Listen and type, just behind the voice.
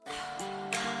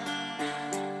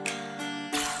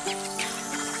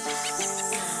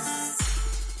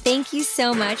Thank you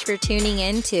so much for tuning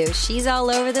in to She's All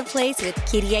Over the Place with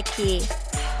Kiriaki.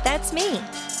 That's me.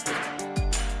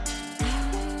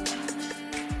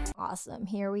 Awesome.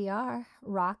 Here we are.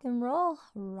 Rock and roll.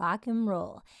 Rock and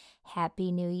roll.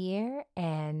 Happy New Year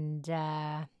and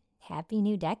happy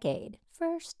new decade.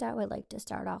 First, I would like to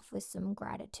start off with some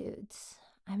gratitudes.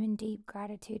 I'm in deep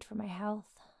gratitude for my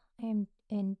health. I am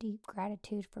in deep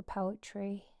gratitude for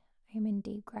poetry. I am in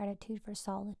deep gratitude for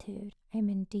solitude. I am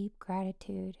in deep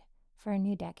gratitude for a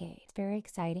new decade. It's very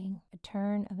exciting. A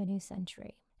turn of a new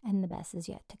century. And the best is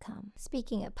yet to come.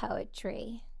 Speaking of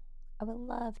poetry, I would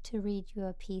love to read you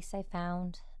a piece I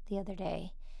found the other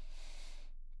day.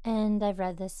 And I've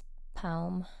read this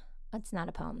poem. It's not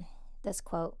a poem. This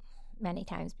quote many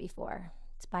times before.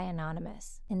 It's by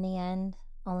Anonymous. In the end,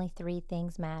 only 3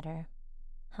 things matter.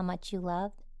 How much you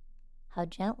loved, how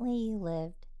gently you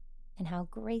lived, and how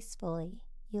gracefully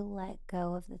you let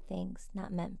go of the things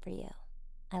not meant for you.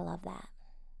 I love that.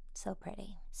 So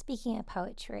pretty. Speaking of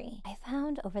poetry, I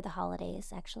found over the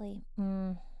holidays, actually,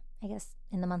 I guess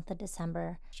in the month of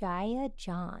December, Jaya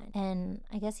John. And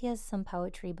I guess he has some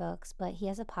poetry books, but he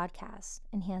has a podcast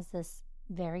and he has this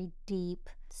very deep,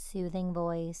 soothing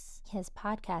voice. His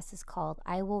podcast is called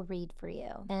I Will Read For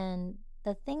You. And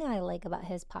the thing I like about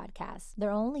his podcast, they're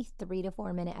only 3 to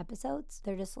 4 minute episodes.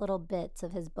 They're just little bits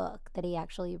of his book that he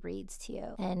actually reads to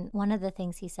you. And one of the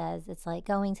things he says, it's like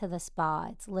going to the spa.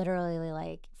 It's literally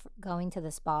like going to the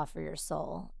spa for your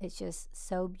soul. It's just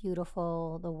so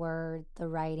beautiful. The word, the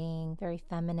writing, very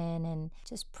feminine and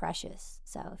just precious.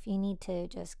 So if you need to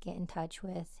just get in touch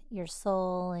with your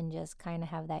soul and just kind of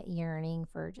have that yearning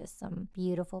for just some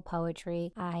beautiful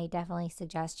poetry, I definitely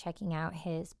suggest checking out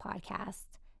his podcast.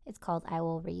 It's called I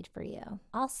Will Read For You.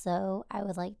 Also, I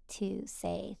would like to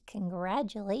say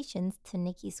congratulations to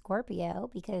Nikki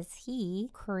Scorpio because he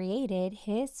created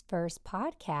his first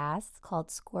podcast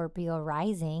called Scorpio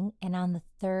Rising. And on the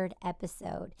 3rd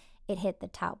episode, it hit the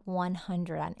top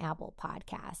 100 on Apple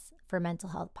Podcasts for mental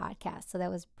health podcasts. So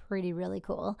that was really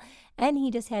cool. And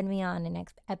he just had me on the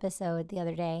next episode the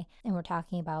other day, and we're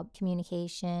talking about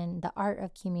communication, the art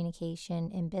of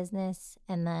communication in business.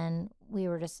 And then we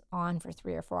were just on for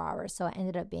 3 or 4 hours. So it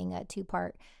ended up being a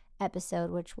 2-part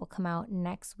episode, which will come out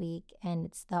next week. And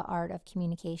it's the art of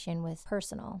communication with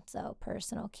personal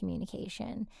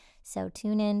communication. So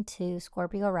tune in to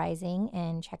Scorpio Rising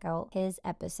and check out his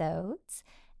episodes.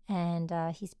 And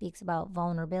he speaks about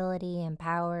vulnerability and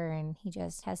power, and he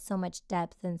just has so much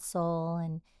depth and soul,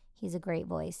 and he's a great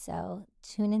voice. So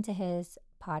tune into his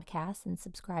podcast and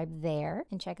subscribe there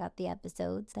and check out the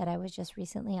episodes that I was just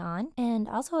recently on. And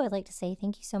also I'd like to say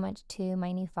thank you so much to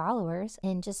my new followers.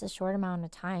 In just a short amount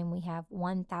of time, we have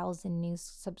 1,000 new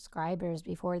subscribers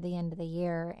before the end of the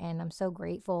year, and I'm so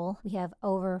grateful. We have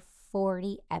over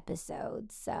 40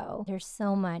 episodes. So there's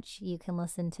so much you can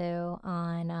listen to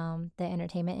on the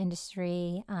entertainment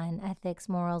industry, on ethics,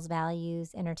 morals,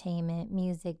 values, entertainment,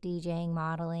 music, DJing,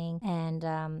 modeling, and,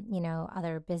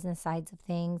 other business sides of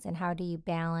things. And how do you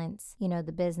balance,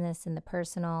 the business and the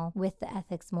personal with the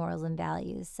ethics, morals, and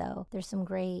values. So there's some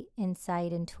great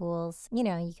insight and tools. You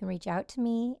can reach out to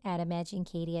me at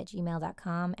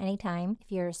imaginekatie@gmail.com anytime.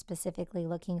 If you're specifically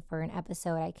looking for an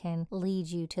episode, I can lead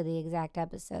you to the exact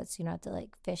episode. So you don't have to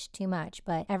fish too much,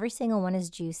 but every single one is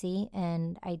juicy,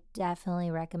 and I definitely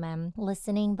recommend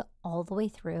listening all the way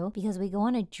through because we go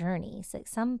on a journey. So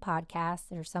some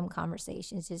podcasts or some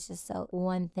conversations is just so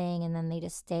one thing and then they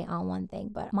just stay on one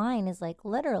thing, but mine is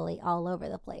literally all over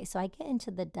the place. So I get into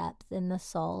the depth and the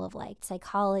soul of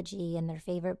psychology and their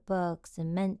favorite books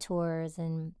and mentors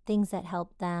and things that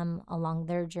help them along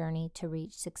their journey to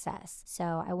reach success.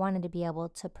 So I wanted to be able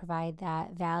to provide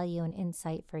that value and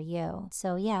insight for you.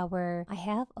 So yeah, I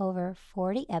have over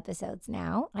 40 episodes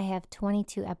now. I have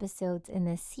 22 episodes in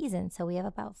this season, so we have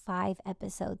about 5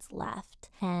 episodes left.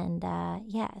 And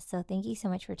so thank you so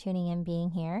much for tuning in,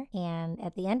 being here. And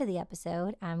at the end of the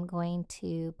episode, I'm going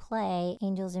to play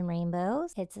Angels and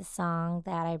Rainbows. It's a song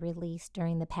that I released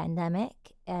during the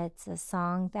pandemic. It's a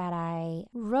song that I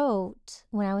wrote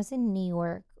when I was in New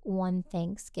York one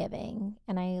Thanksgiving,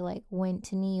 and I went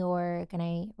to New York, and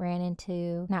I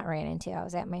I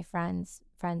was at my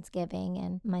Friendsgiving,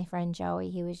 and my friend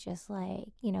Joey, he was just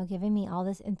giving me all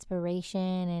this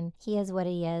inspiration, and he is what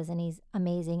he is, and he's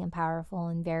amazing and powerful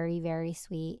and very, very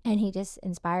sweet, and he just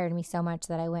inspired me so much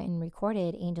that I went and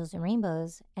recorded Angels and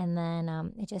Rainbows, and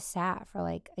then it just sat for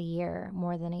a year,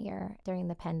 more than a year during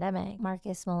the pandemic.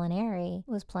 Marcus Molinari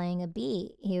was playing a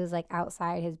beat. He was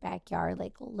outside his backyard,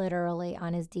 literally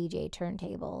on his DJ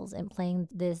turntables and playing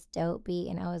this dope beat,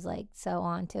 and I was so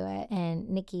onto it, and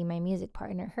Nikki, my music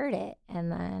partner, heard it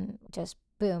and then just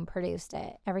boom, produced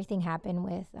it. Everything happened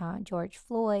with George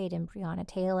Floyd and Breonna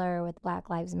Taylor with Black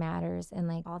Lives Matters and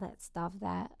like all that stuff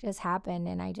that just happened.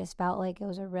 And I just felt like it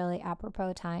was a really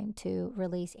apropos time to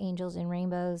release Angels and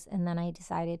Rainbows. And then I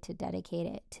decided to dedicate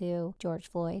it to George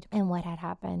Floyd and what had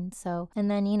happened. So, and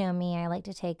then, you know me, I like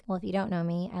to take, well, if you don't know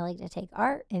me, I like to take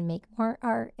art and make more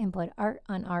art and put art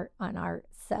on art on art.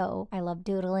 So I love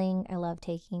doodling. I love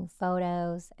taking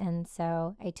photos. And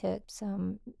so I took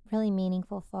some really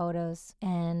meaningful photos,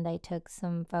 and I took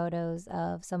some photos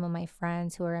of some of my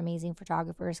friends who are amazing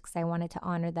photographers because I wanted to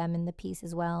honor them in the piece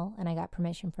as well. And I got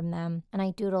permission from them. And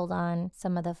I doodled on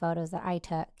some of the photos that I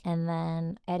took and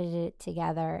then edited it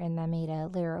together and then made a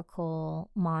lyrical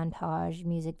montage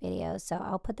music video. So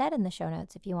I'll put that in the show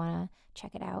notes if you want to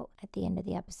check it out at the end of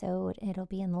the episode. It'll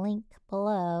be in the link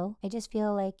below. I just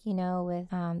feel like, you know, with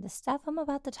the stuff I'm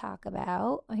about to talk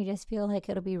about, I just feel like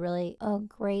it'll be really a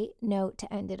great note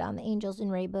to end it on, the Angels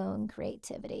and Rainbow and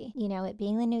creativity. You know, it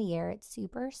being the new year, it's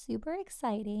super, super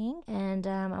exciting. And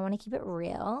I want to keep it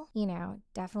real, you know,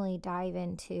 definitely dive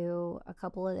into a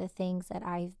couple of the things that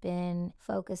I've been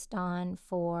focused on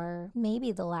for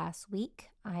maybe the last week.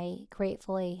 I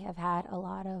gratefully have had a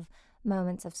lot of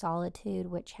moments of solitude,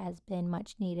 which has been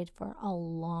much needed for a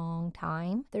long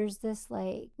time. There's this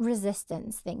like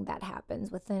resistance thing that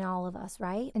happens within all of us,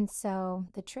 right? And so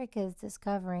the trick is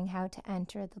discovering how to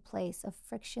enter the place of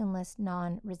frictionless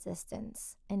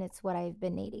non-resistance. And it's what I've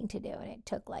been needing to do. And it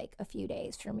took like a few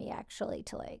days for me actually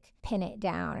to like pin it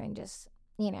down and just,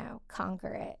 you know,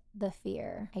 conquer it, the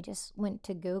fear. I just went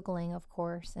to Googling, of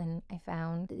course, and I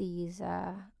found these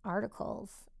articles,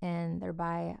 and they're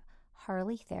by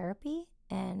Harley Therapy,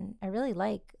 and I really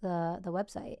like the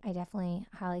website. I definitely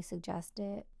highly suggest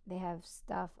it. They have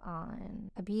stuff on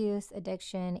abuse,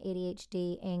 addiction,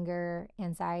 ADHD, anger,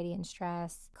 anxiety and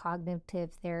stress,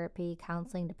 cognitive therapy,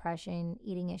 counseling, depression,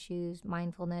 eating issues,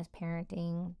 mindfulness,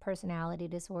 parenting, personality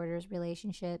disorders,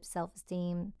 relationships,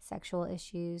 self-esteem, sexual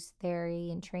issues, theory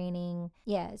and training.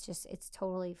 Yeah, it's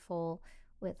totally full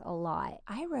with a lot.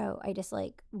 I just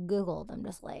like Googled, I'm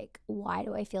just like, why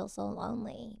do I feel so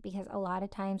lonely? Because a lot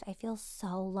of times I feel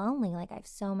so lonely, like I have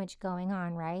so much going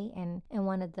on, right? And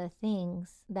one of the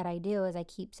things that I do is I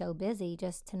keep so busy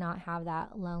just to not have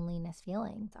that loneliness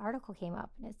feeling. The article came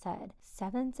up and it said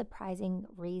 7 surprising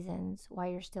reasons why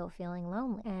you're still feeling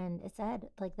lonely. And it said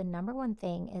like the number one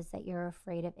thing is that you're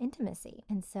afraid of intimacy.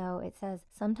 And so it says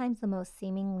sometimes the most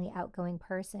seemingly outgoing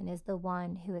person is the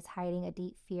one who is hiding a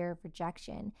deep fear of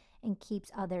rejection and keeps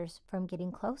others from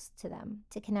getting close to them.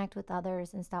 To connect with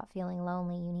others and stop feeling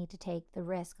lonely, you need to take the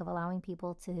risk of allowing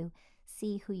people to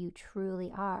see who you truly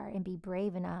are and be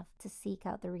brave enough to seek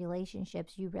out the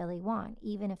relationships you really want,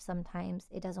 even if sometimes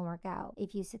it doesn't work out.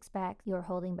 If you suspect you're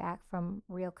holding back from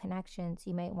real connections,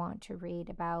 you might want to read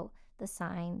about the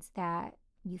signs that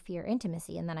you fear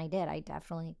intimacy. And then I did. I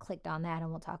definitely clicked on that, and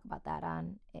we'll talk about that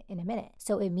in a minute.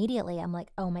 So immediately I'm like,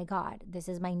 oh my God, this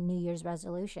is my New Year's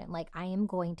resolution. Like I am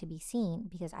going to be seen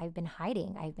because I've been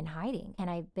hiding. And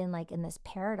I've been like in this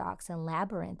paradox and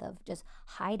labyrinth of just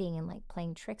hiding and like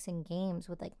playing tricks and games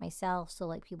with like myself. So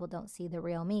like people don't see the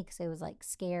real me because I was like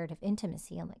scared of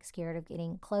intimacy and like scared of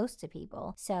getting close to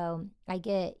people. So I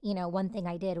get, you know, one thing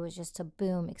I did was just to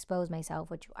boom, expose myself,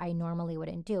 which I normally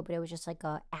wouldn't do, but it was just like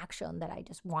a action that I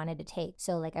just wanted to take.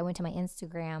 So like I went to my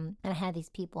Instagram and I had these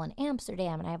people in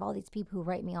Amsterdam, and I have all these people who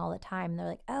write me all the time. And they're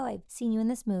like, oh, I've seen you in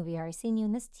this movie, or I've seen you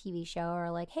in this TV show, or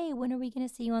like, hey, when are we going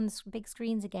to see you on the big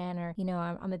screens again? Or, you know,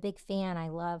 I'm a big fan. I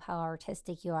love how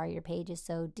artistic you are. Your page is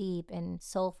so deep and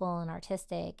soulful and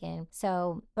artistic. And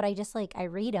so, but I just like, I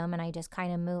read them and I just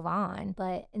kind of move on.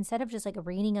 But instead of just like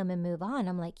reading them and move on,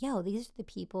 I'm like, yo, these are the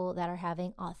people that are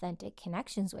having authentic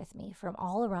connections with me from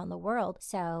all around the world.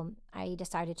 So I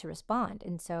decided to respond.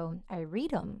 And so I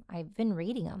read them. I've been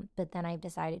reading them, but then I've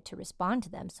decided to respond to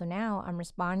them. So now I'm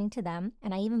responding to them.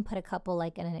 And I even put a couple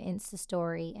like in an Insta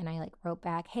story, and I like wrote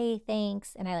back, hey,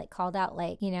 thanks. And I like called out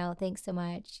like, you know, thanks so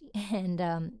much. And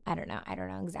I don't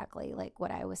know exactly like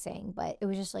what I was saying, but it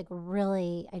was just like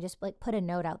really, I just like put a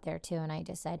note out there too. And I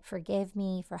just said, forgive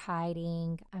me for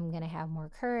hiding. I'm going to have more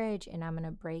courage and I'm going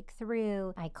to break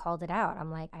through. I called it out.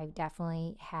 I'm like, I've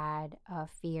definitely had a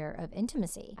fear of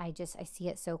intimacy. I see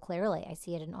it so clearly. I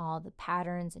see it in all the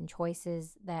patterns and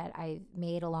choices that I've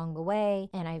made along the way,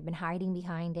 and I've been hiding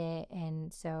behind it.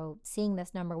 And so seeing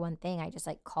this number one thing, I just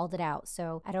like called it out.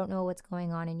 So I don't know what's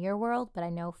going on in your world, but I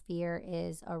know fear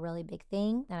is a really big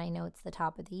thing. And I know it's the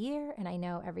top of the year, and I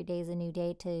know every day is a new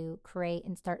day to create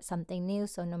and start something new.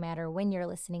 So no matter when you're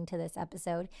listening to this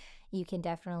episode, you can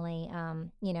definitely,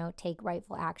 take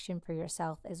rightful action for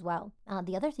yourself as well.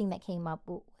 The other thing that came up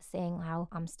was saying how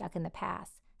I'm stuck in the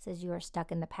past. says you are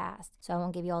stuck in the past. So I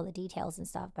won't give you all the details and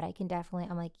stuff, but I can definitely,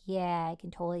 I'm like, yeah, I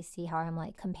can totally see how I'm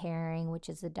like comparing, which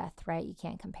is a death threat. You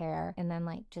can't compare. And then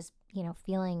like just,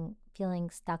 feeling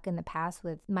stuck in the past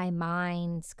with my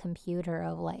mind's computer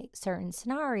of like certain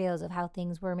scenarios of how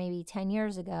things were maybe 10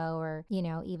 years ago or,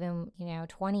 even,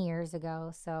 20 years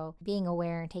ago. So being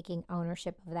aware and taking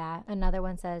ownership of that. Another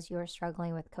one says you're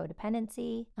struggling with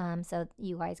codependency. So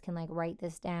you guys can like write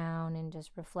this down and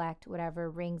just reflect whatever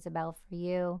rings a bell for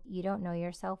you. You don't know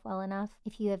yourself well enough.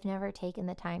 If you have never taken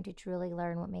the time to truly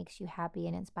learn what makes you happy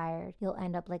and inspired, you'll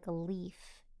end up like a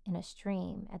leaf in a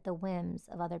stream at the whims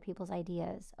of other people's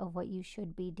ideas of what you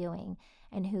should be doing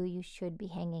and who you should be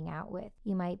hanging out with.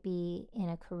 You might be in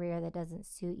a career that doesn't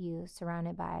suit you,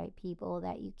 surrounded by people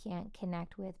that you can't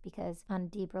connect with because on a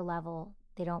deeper level,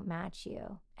 they don't match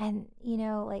you. And,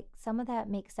 like some of that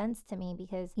makes sense to me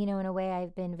because, in a way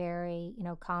I've been very,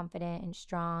 confident and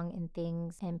strong in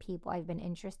things and people I've been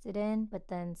interested in. But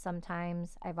then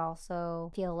sometimes I've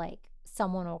also feel like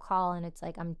someone will call and it's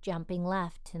like I'm jumping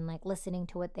left and like listening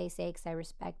to what they say because I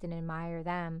respect and admire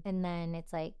them. And then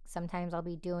it's like sometimes I'll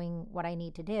be doing what I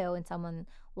need to do and someone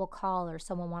will call or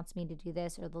someone wants me to do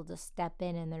this or they'll just step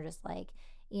in and they're just like,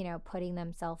 putting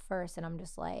themselves first. And I'm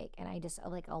just like, and I just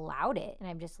like allowed it. And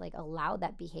I've just like allowed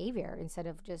that behavior instead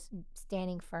of just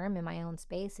standing firm in my own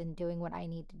space and doing what I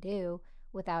need to do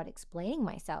without explaining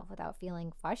myself, without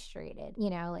feeling frustrated,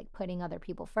 like putting other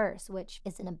people first, which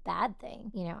isn't a bad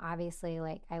thing. Obviously,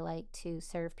 like I like to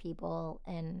serve people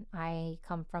and I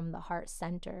come from the heart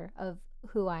center of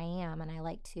who I am. And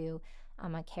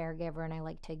I'm a caregiver and I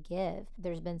like to give.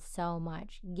 There's been so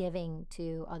much giving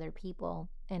to other people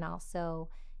and also,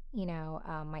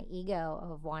 my ego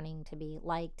of wanting to be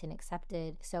liked and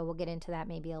accepted. So we'll get into that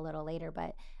maybe a little later,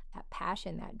 but that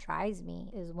passion that drives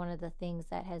me is one of the things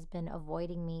that has been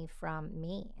avoiding me from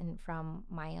me and from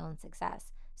my own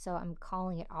success. So I'm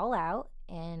calling it all out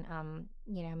and,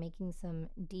 making some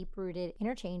deep-rooted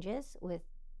interchanges with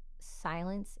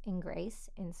silence and grace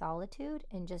and solitude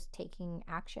and just taking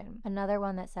action. Another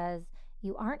one that says,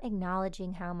 you aren't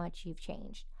acknowledging how much you've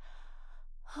changed.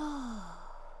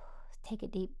 Take a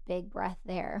deep, big breath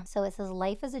there. So it says,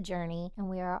 life is a journey and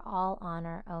we are all on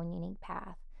our own unique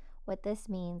path. What this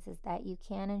means is that you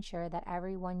can ensure that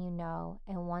everyone you know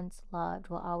and once loved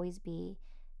will always be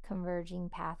converging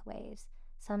pathways.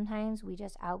 Sometimes we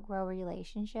just outgrow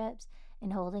relationships,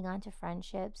 and holding on to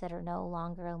friendships that are no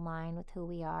longer in line with who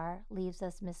we are leaves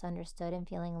us misunderstood and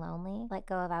feeling lonely. Let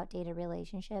go of outdated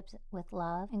relationships with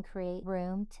love and create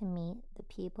room to meet the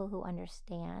people who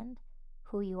understand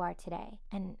who you are today.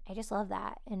 And I just love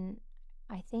that. And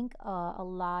I think a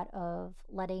lot of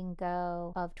letting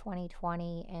go of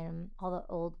 2020 and all the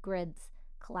old grids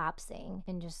collapsing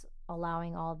and just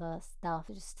allowing all the stuff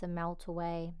just to melt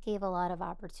away gave a lot of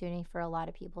opportunity for a lot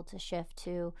of people to shift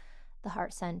to the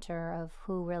heart center of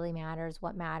who really matters,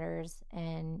 what matters,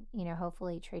 and,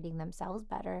 hopefully treating themselves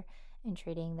better and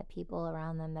treating the people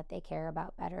around them that they care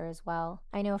about better as well.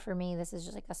 I know for me, this is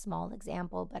just like a small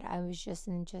example, but I was just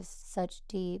in just such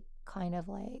deep kind of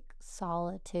like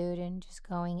solitude and just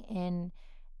going in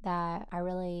that I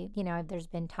really, there's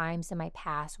been times in my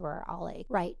past where I'll like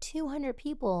write 200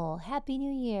 people, Happy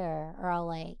New Year, or I'll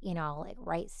like, I'll like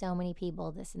write so many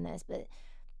people this and this, but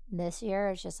this year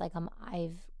it's just like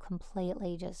I've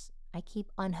completely just I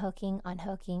keep unhooking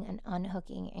and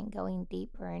unhooking and going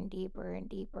deeper and deeper and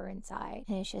deeper inside.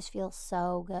 And it just feels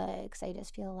so good because I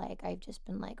just feel like I've just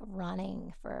been like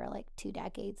running for like 2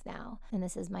 decades now. And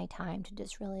this is my time to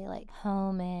just really like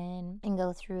home in and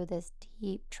go through this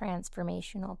deep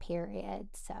transformational period.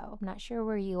 So I'm not sure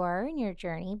where you are in your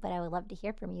journey, but I would love to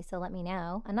hear from you. So let me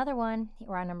know. Another one,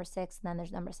 we're on number 6, and then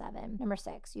there's number 7. Number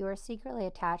 6, you are secretly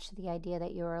attached to the idea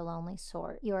that you are a lonely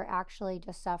sort. You are actually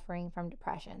just suffering from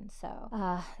depression. So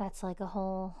that's like a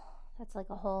whole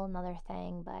nother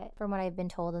thing. But from what I've been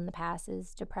told in the past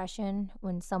is depression,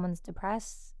 when someone's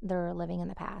depressed, they're living in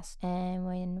the past. And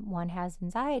when one has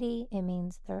anxiety, it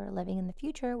means they're living in the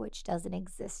future, which doesn't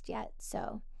exist yet.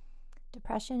 So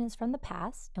depression is from the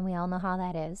past, and we all know how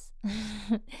that is.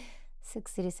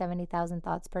 60 to 70,000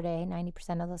 thoughts per day.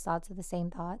 90% of those thoughts are the same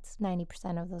thoughts.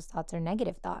 90% of those thoughts are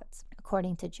negative thoughts,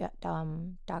 according to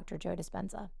Dr. Joe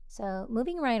Dispenza. So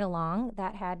moving right along,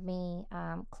 that had me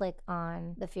click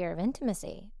on the fear of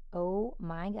intimacy. Oh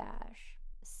my gosh.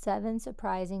 7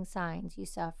 surprising signs you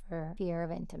suffer fear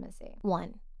of intimacy.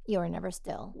 1, you are never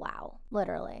still. Wow.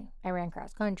 Literally. I ran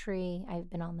cross country. I've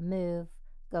been on the move.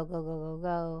 Go, go, go, go,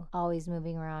 go. Always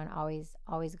moving around, always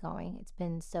going. It's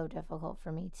been so difficult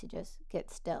for me to just get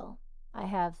still. I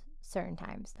have certain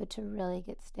times, but to really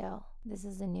get still. This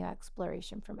is a new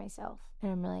exploration for myself,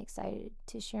 and I'm really excited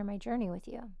to share my journey with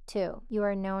you. 2, you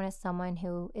are known as someone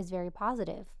who is very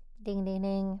positive. Ding, ding,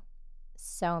 ding.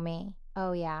 So me.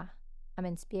 Oh, yeah. I'm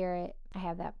in spirit. I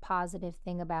have that positive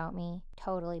thing about me.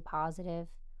 Totally positive.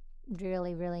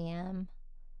 Really, really am.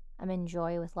 I'm in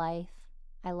joy with life.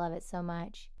 I love it so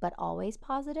much. But always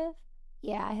positive?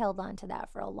 Yeah, I held on to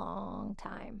that for a long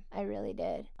time. I really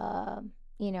did.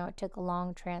 It took a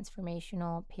long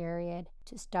transformational period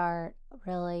to start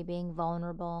really being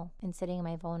vulnerable and sitting in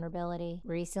my vulnerability.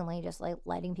 Recently, just like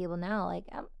letting people know, like,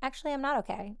 I'm not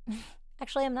okay.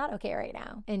 Actually, I'm not okay right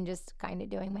now. And just kind of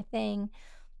doing my thing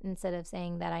instead of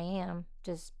saying that I am,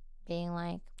 just being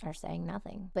like, or saying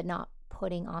nothing, but not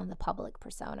putting on the public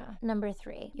persona. Number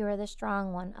 3, you are the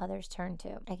strong one others turn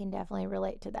to. I can definitely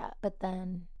relate to that. But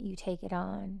then you take it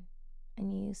on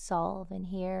and you solve and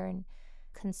hear and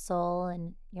console,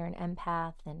 and you're an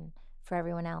empath and for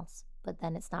everyone else. But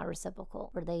then it's not reciprocal,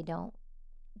 where they don't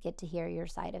get to hear your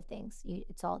side of things.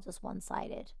 It's all just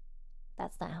one-sided.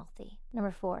 That's not healthy.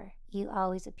 Number 4, you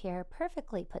always appear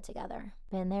perfectly put together.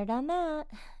 Been there, done that.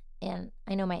 And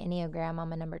I know my Enneagram,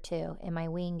 I'm a number 2, and my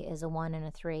wing is a 1 and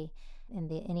a 3. In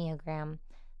the Enneagram,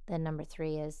 the number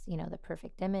 3 is, the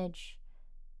perfect image.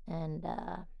 And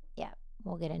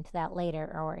we'll get into that later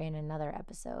or in another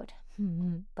episode.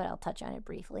 But I'll touch on it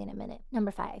briefly in a minute.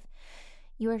 Number 5,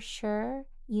 you are sure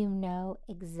you know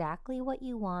exactly what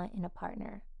you want in a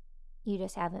partner. You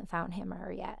just haven't found him or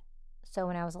her yet. So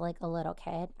when I was like a little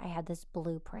kid, I had this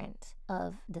blueprint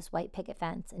of this white picket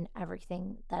fence and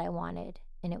everything that I wanted.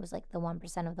 And it was like the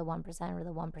 1% of the 1% or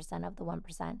the 1% of the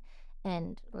 1%.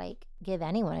 And like, give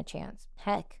anyone a chance.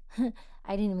 Heck,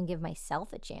 I didn't even give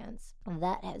myself a chance.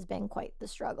 That has been quite the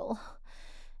struggle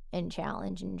and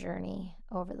challenge and journey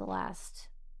over the last,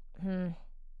 I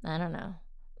don't know,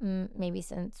 maybe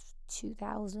since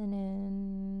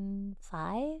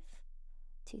 2005,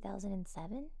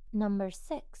 2007. Number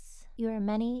 6, you are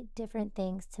many different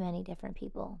things to many different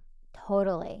people.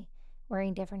 Totally.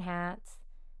 Wearing different hats.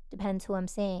 Depends who I'm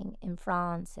seeing. In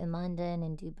France, in London,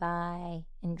 in Dubai,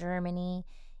 in Germany,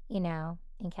 in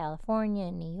California,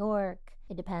 in New York.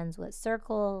 It depends what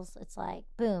circles. It's like,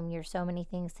 boom, you're so many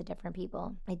things to different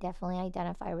people. I definitely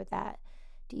identify with that.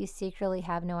 Do you secretly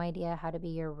have no idea how to be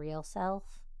your real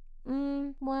self?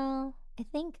 Well, I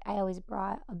think I always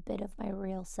brought a bit of my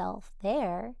real self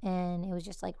there, and it was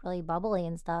just like really bubbly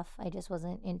and stuff. I just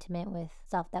wasn't intimate with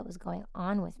stuff that was going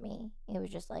on with me. It was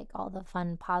just like all the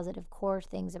fun, positive core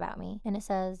things about me. And it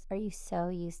says, are you so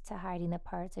used to hiding the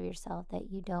parts of yourself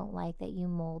that you don't like, that you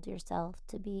mold yourself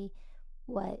to be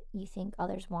what you think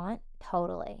others want?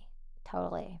 Totally.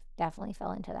 Definitely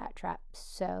fell into that trap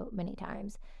so many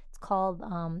times. It's called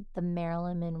the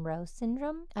Marilyn Monroe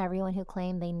syndrome. Everyone who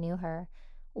claimed they knew her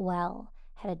well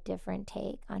had a different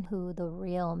take on who the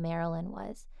real Marilyn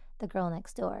was. The girl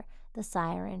next door, the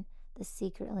siren, the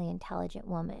secretly intelligent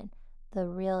woman. The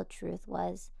real truth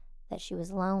was that she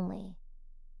was lonely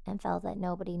and felt that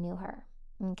nobody knew her.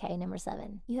 Okay, number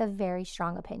 7, you have very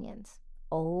strong opinions.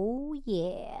 Oh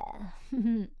yeah.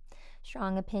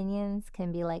 Strong opinions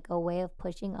can be like a way of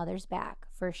pushing others back,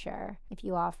 for sure. If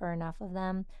you offer enough of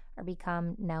them or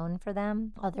become known for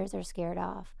them, others are scared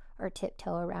off or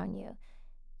tiptoe around you.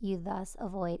 You thus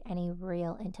avoid any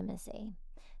real intimacy.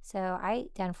 So I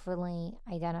definitely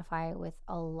identify with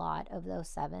a lot of those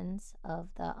 7s of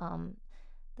the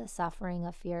suffering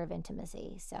of fear of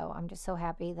intimacy. So I'm just so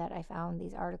happy that I found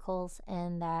these articles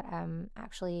and that I'm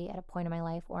actually at a point in my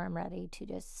life where I'm ready to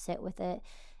just sit with it,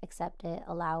 accept it,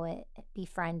 allow it,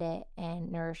 befriend it,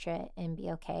 and nourish it, and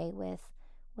be okay with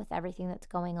everything that's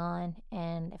going on.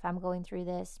 And if I'm going through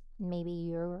this, maybe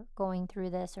you're going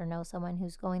through this or know someone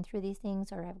who's going through these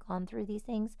things or have gone through these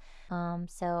things.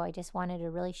 So I just wanted to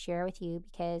really share with you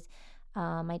because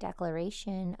my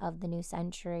declaration of the new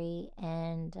century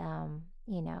and,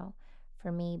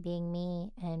 for me being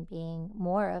me and being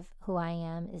more of who I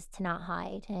am is to not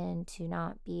hide and to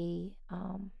not be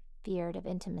feared of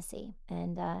intimacy.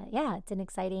 And it's an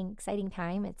exciting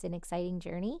time. It's an exciting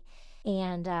journey.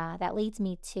 And that leads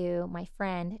me to my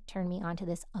friend turned me onto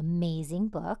this amazing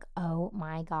book. Oh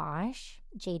my gosh.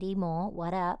 JD Mole,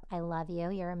 what up? I love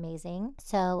you. You're amazing.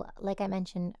 So like I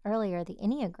mentioned earlier, the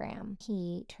Enneagram,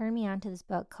 he turned me onto this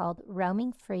book called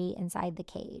Roaming Free Inside the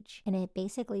Cage. And it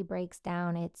basically breaks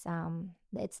down, it's the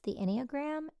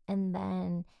Enneagram, and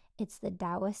then it's the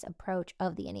Taoist approach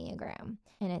of the Enneagram,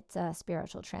 and it's a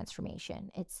spiritual transformation.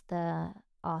 It's the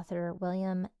author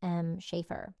William M.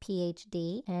 Schaefer,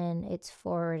 PhD, and it's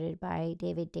forwarded by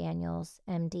David Daniels,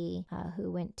 MD,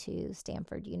 who went to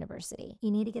Stanford University.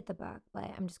 You need to get the book,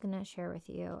 but I'm just going to share with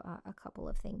you a couple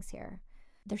of things here.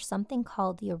 There's something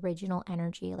called the original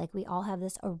energy. Like we all have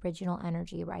this original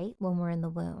energy, right? When we're in the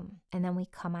womb. And then we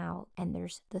come out and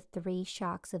there's the 3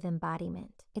 shocks of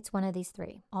embodiment. It's one of these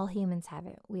 3. All humans have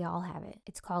it. We all have it.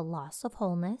 It's called loss of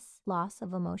wholeness, loss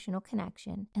of emotional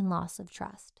connection, and loss of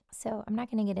trust. So I'm not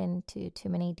going to get into too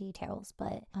many details,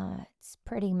 but it's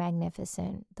pretty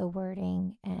magnificent, the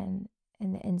wording and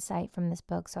the insight from this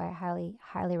book, so I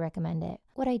highly recommend it.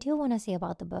 What I do want to say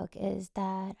about the book is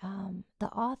that the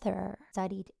author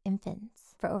studied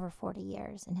infants for over 40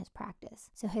 years in his practice.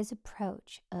 So his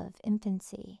approach of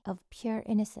infancy, of pure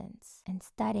innocence, and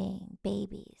studying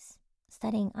babies,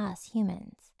 studying us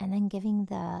humans, and then giving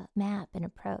the map and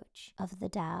approach of the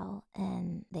Tao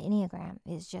and the Enneagram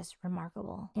is just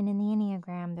remarkable. And in the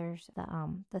Enneagram, there's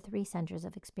the 3 centers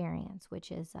of experience,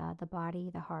 which is the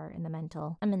body, the heart, and the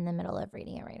mental. I'm in the middle of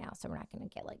reading it right now, so we're not going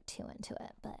to get like too into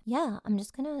it. But yeah, I'm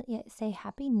just going to say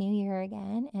Happy New Year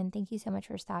again, and thank you so much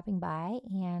for stopping by,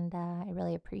 and I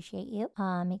really appreciate you.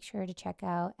 Make sure to check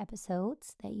out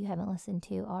episodes that you haven't listened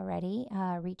to already.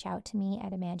 Reach out to me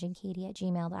at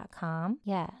imaginekatie@gmail.com.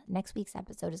 Yeah, next week's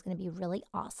episode is going to be really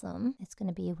awesome. It's going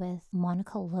to be with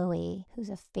Monica Louie, who's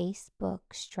a Facebook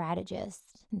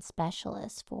strategist and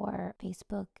specialist for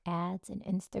Facebook ads and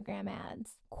Instagram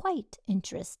ads. Quite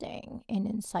interesting and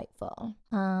insightful.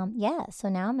 So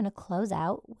now I'm going to close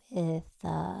out with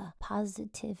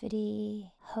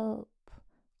positivity, hope,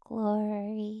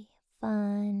 glory,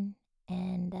 fun,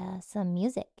 and some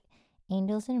music.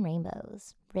 Angels and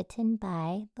Rainbows, written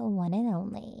by the one and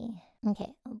only.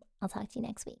 Okay, I'll talk to you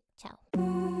next week. Ciao.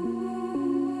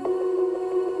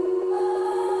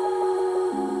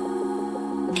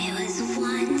 It was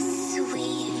one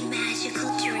sweet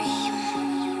magical dream.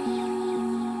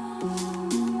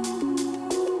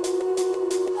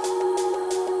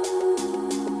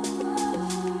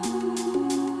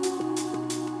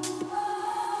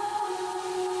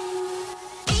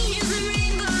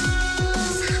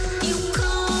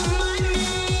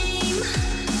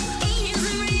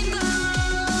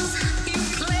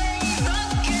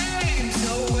 Rock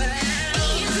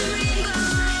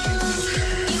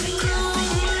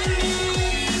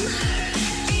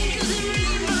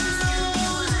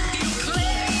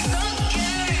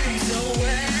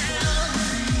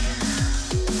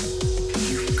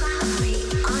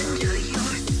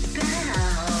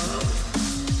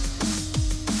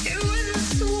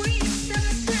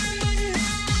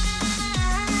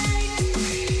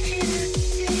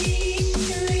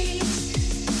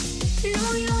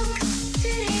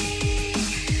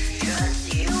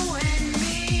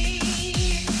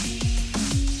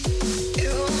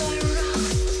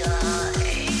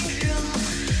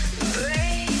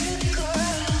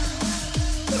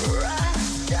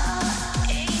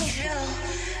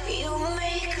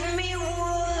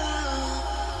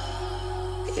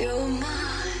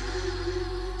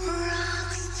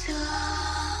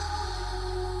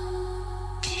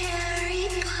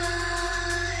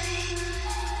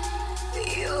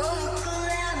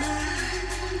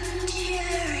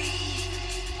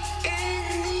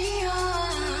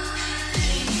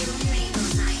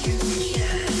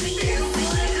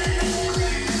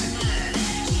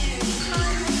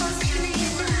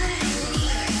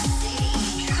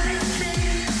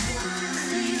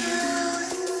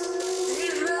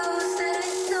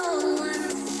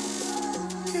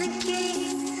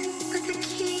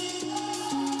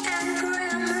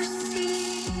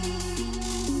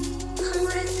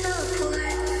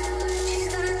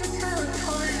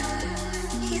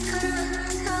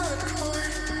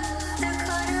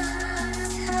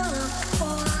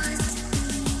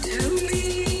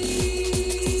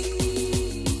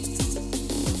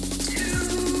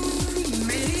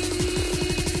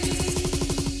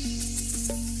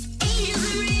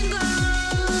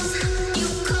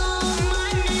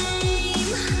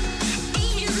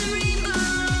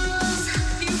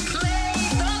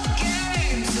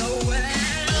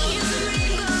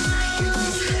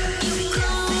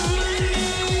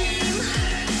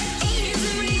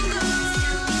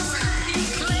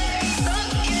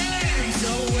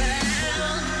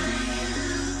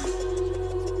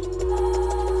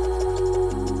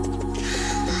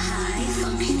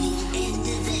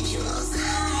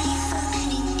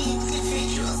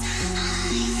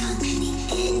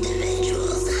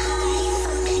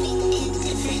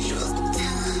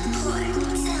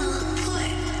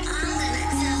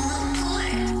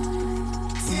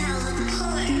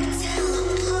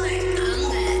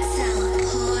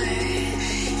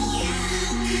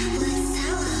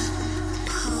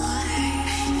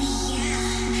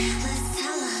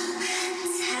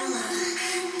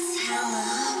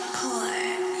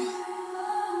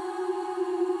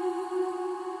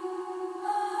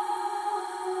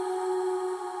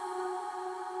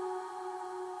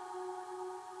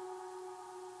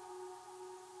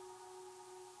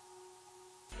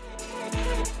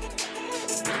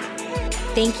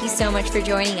Thank you so much for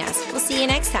joining us. We'll see you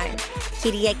next time.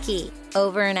 Kitty at Key,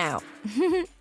 over and out.